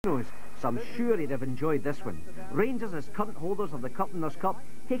So I'm sure he'd have enjoyed this one. Rangers as current holders of the Cup Winners' Cup,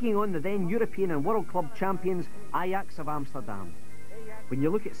 taking on the then European and World Club champions Ajax of Amsterdam. When you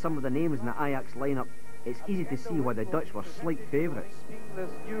look at some of the names in the Ajax lineup, it's easy to see why the Dutch were slight favourites.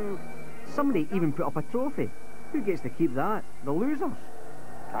 Somebody even put up a trophy. Who gets to keep that? The losers.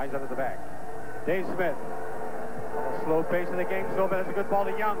 Keizer at the back. Dave Smith. On the slow pace of the game's over. There's a good ball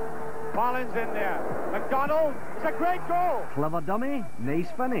to Young. Parlane's in there. MacDonald. It's a great goal. Clever dummy. Nice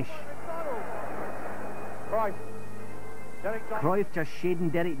finish. Cruijff. Cruijff just shading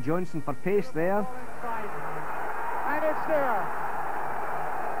Derek Johnstone for pace there. And it's there.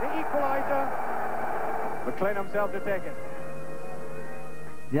 The equaliser. McLean himself to take it.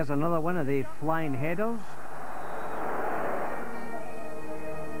 There's another one of the flying headers.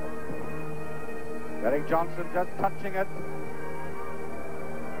 Derek Johnstone just touching it.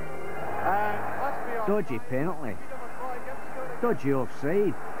 And must be on. Dodgy penalty. Dodgy offside.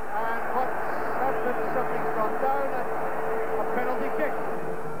 And what's happened, something's gone down and a penalty kick.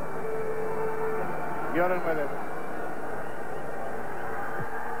 Mühren with it.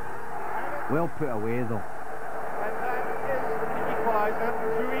 Well put away though. And that is the equaliser.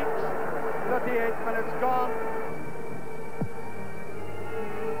 2 each. 38 minutes gone.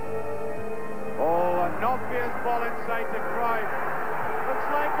 Oh, an obvious ball inside to Cruijff. Looks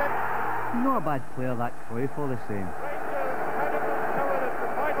like it. Not a bad player, that Cruijff, all the same. Rangers had it covered at the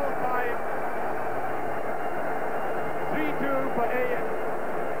final time. 3-2 for Ajax.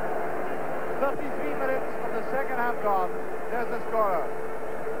 33 minutes of the second half gone. There's the scorer.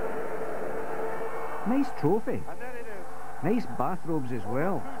 Nice trophy. And there it is. Nice bathrobes as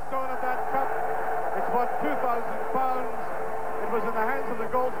well. Johnstone of that cup. It's worth £2,000. It was in the hands of the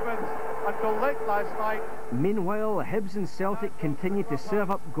goldsmiths until late last night. Meanwhile, Hibs and Celtic continue to serve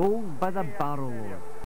up gold by the barrel load.